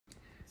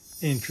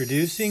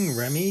Introducing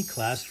REMY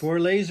Class 4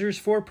 lasers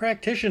for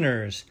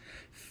practitioners,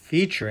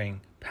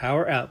 featuring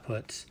power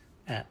outputs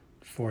at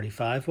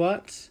 45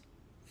 watts,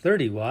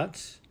 30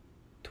 watts,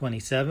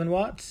 27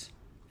 watts,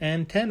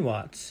 and 10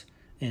 watts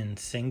in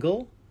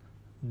single,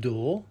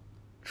 dual,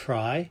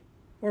 tri,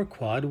 or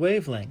quad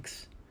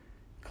wavelengths.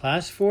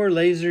 Class 4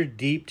 laser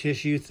deep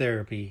tissue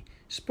therapy,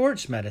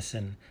 sports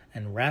medicine,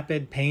 and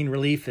rapid pain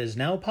relief is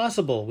now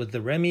possible with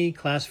the REMY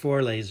Class 4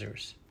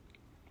 lasers.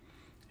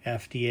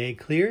 FDA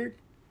cleared,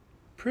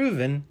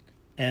 proven,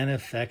 and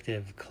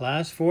effective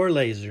Class 4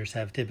 lasers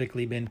have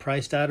typically been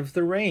priced out of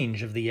the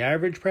range of the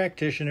average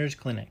practitioner's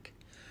clinic.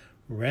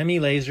 REMY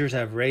lasers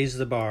have raised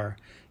the bar,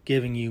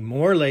 giving you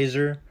more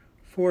laser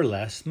for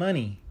less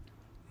money,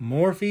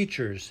 more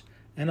features,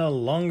 and a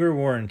longer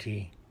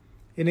warranty.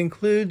 It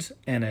includes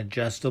an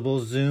adjustable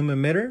zoom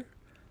emitter,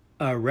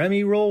 a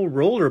REMY Roll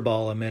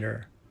rollerball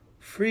emitter,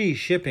 free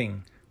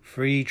shipping,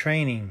 free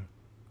training,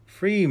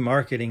 free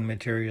marketing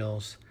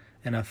materials,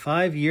 and a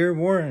 5-year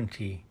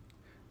warranty.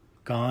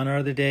 Gone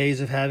are the days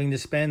of having to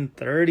spend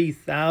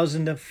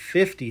 $30,000 to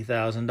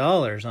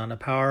 $50,000 on a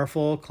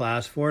powerful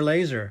Class 4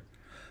 laser.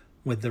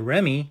 With the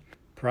REMY,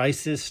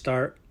 prices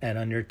start at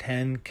under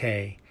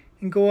 $10,000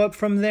 and go up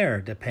from there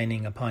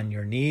depending upon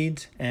your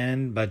needs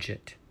and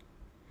budget.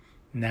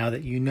 Now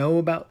that you know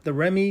about the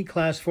REMY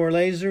Class 4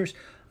 lasers,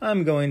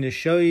 I'm going to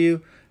show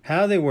you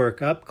how they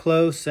work up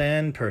close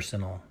and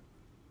personal.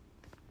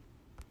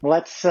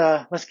 Let's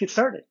get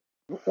started.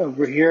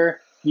 Over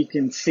here, you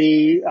can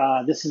see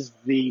this is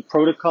the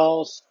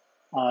protocols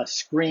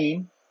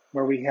screen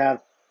where we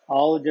have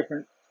all the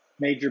different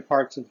major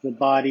parts of the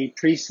body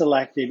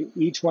pre-selected.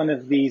 Each one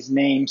of these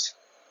names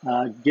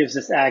gives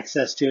us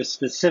access to a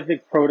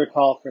specific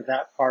protocol for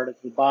that part of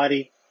the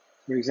body.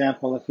 For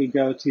example, if we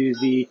go to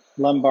the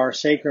lumbar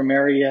sacrum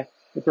area,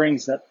 it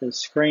brings up the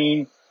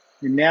screen.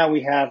 And now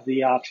we have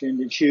the option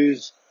to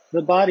choose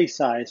the body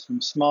size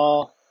from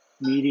small,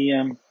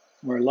 medium,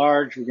 or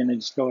large. We're going to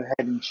just go ahead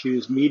and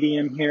choose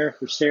medium here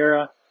for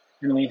Sarah.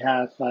 And we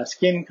have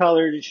skin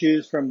color to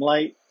choose from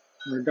light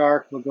or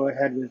dark. We'll go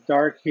ahead with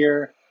dark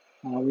here.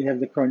 We have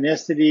the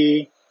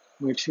chronicity,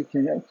 which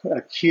can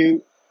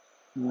acute,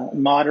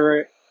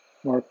 moderate,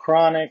 or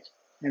chronic.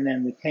 And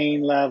then the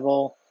pain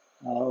level,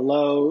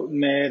 low,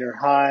 mid, or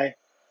high.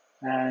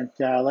 And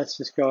let's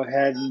just go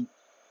ahead and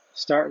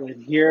start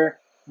with here.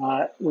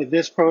 With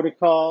this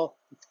protocol,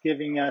 it's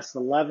giving us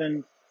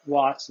 11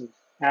 watts of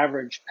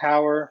average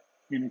power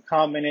in a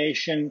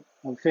combination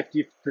of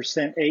 50%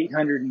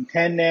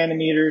 810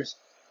 nanometers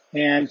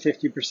and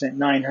 50%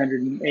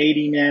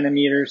 980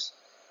 nanometers.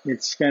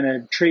 It's going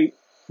to treat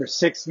for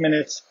 6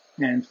 minutes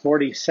and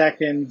 40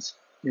 seconds.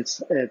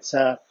 It's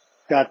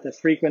got the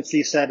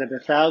frequency set at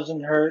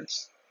 1,000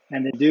 hertz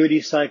and the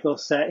duty cycle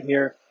set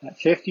here at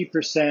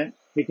 50%.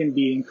 It can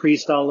be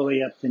increased all the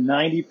way up to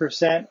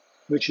 90%,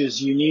 which is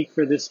unique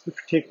for this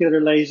particular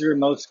laser.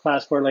 Most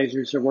Class 4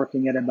 lasers are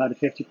working at about a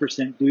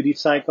 50% duty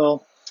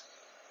cycle.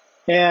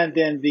 And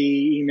then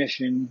the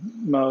emission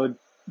mode,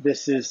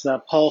 this is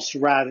pulse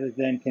rather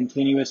than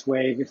continuous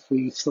wave. If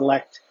we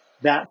select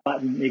that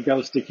button, it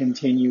goes to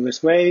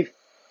continuous wave.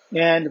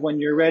 And when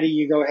you're ready,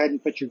 you go ahead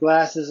and put your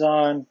glasses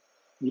on.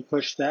 You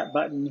push that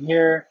button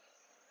here.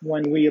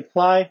 When we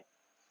apply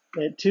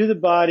it to the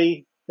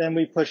body, then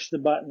we push the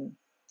button.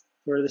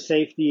 For the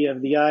safety of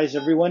the eyes,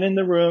 everyone in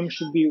the room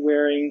should be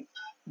wearing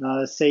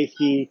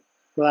safety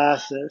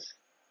glasses.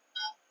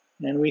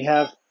 And we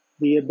have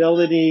the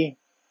ability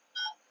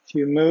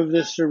to move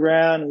this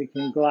around. We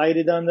can glide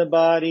it on the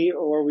body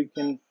or we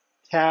can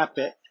tap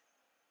it.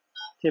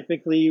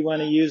 Typically, you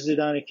want to use it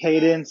on a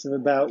cadence of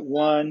about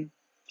 1,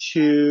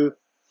 2,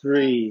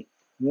 3.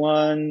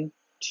 1,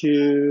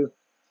 2,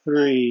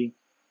 3.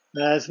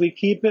 As we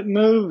keep it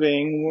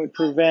moving, we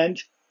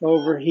prevent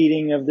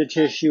overheating of the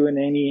tissue in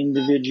any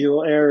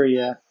individual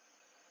area.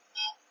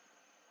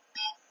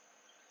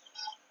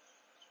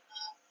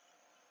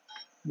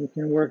 We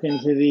can work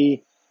into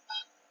the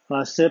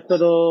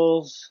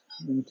occipitals,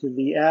 into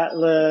the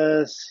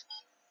atlas,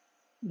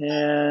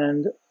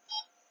 and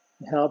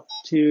help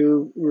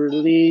to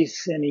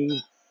release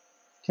any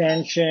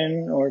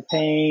tension or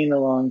pain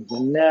along the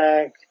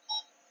neck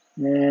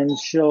and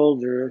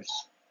shoulders.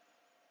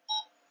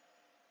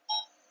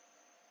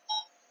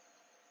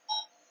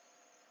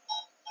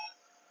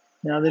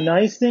 Now, the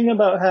nice thing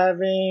about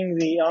having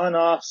the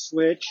on-off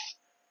switch,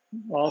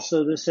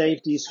 also the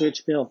safety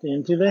switch built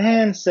into the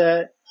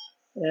handset,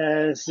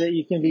 is that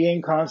you can be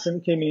in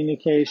constant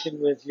communication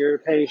with your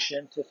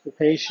patient. If the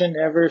patient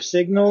ever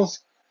signals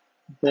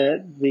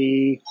that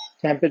the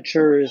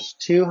temperature is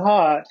too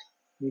hot,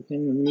 you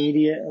can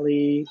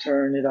immediately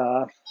turn it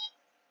off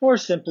or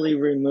simply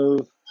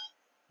remove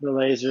the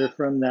laser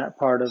from that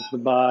part of the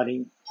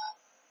body.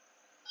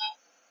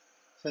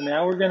 So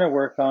now we're going to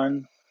work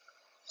on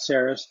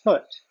Sarah's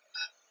foot.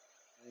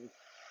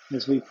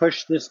 As we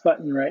push this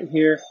button right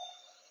here,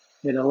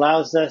 it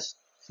allows us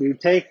to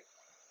take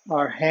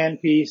our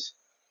handpiece,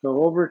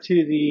 go over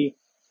to the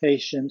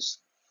patient's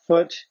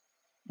foot,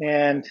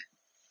 and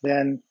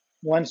then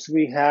once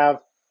we have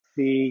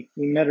the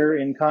emitter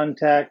in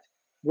contact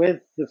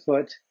with the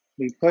foot.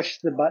 We push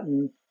the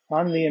button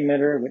on the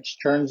emitter, which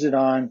turns it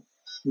on.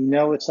 We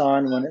know it's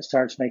on when it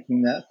starts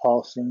making that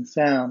pulsing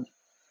sound.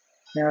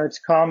 Now, it's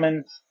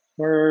common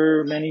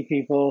for many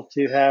people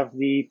to have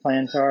the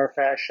plantar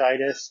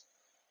fasciitis,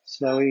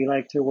 so we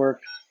like to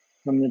work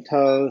from the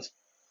toes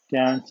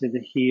down to the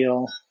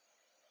heel.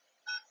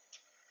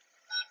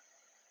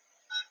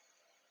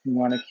 You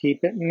want to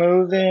keep it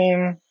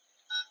moving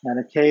at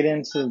a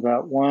cadence of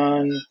about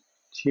 1,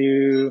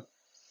 2,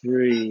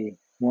 3.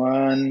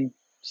 1,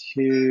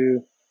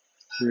 2,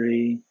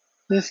 3.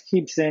 This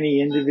keeps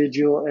any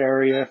individual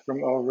area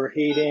from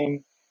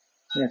overheating.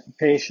 If a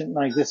patient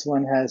like this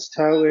one has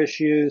toe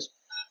issues,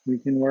 we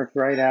can work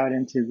right out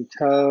into the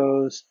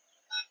toes.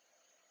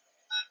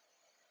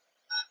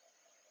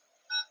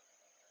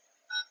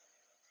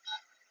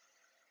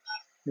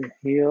 The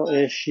heel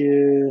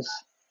issues,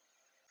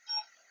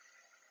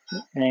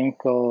 the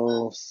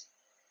ankles.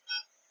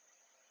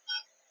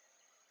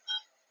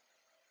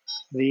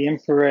 The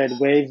infrared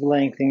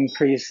wavelength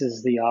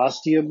increases the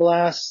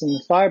osteoblasts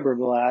and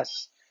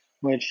fibroblasts,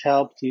 which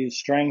help to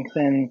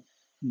strengthen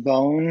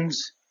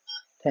bones,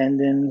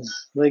 tendons,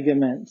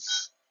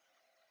 ligaments.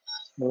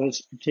 So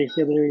it's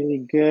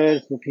particularly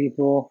good for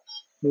people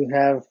who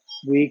have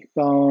weak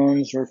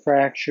bones or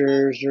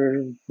fractures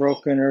or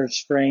broken or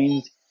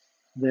sprained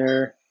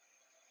their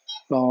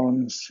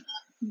bones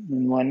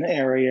in one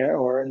area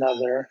or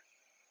another.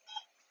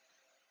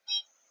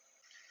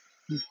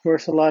 Of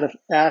course, a lot of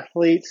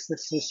athletes,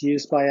 this is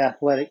used by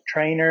athletic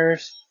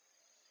trainers.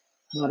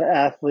 A lot of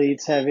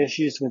athletes have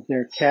issues with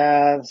their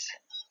calves.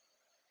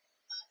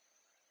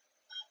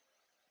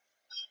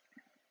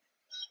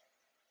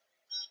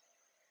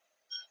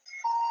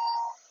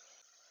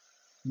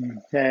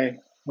 Okay,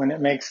 when it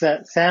makes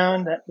that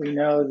sound, we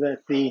know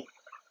that the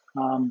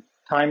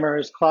timer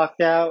is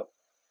clocked out,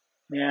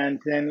 and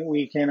then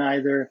we can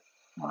either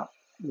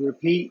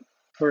repeat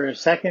for a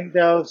second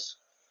dose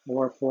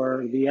or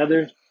for the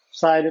other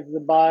side of the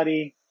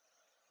body,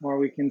 or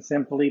we can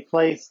simply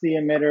place the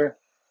emitter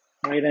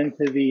right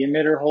into the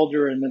emitter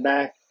holder in the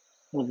back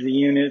of the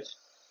unit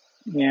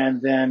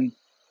and then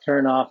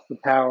turn off the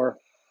power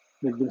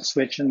with the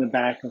switch in the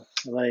back of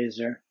the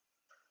laser.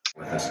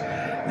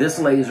 This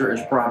laser is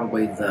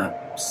probably the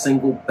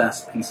single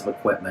best piece of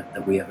equipment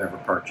that we have ever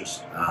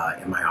purchased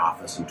in my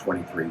office in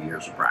 23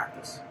 years of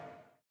practice.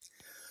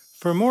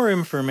 For more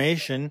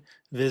information,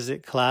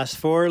 visit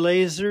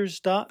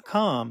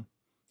class4lasers.com,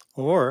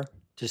 or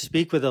to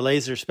speak with a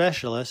laser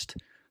specialist,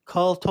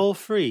 call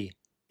toll-free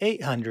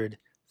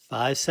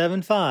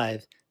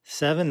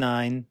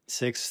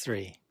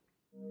 800-575-7963.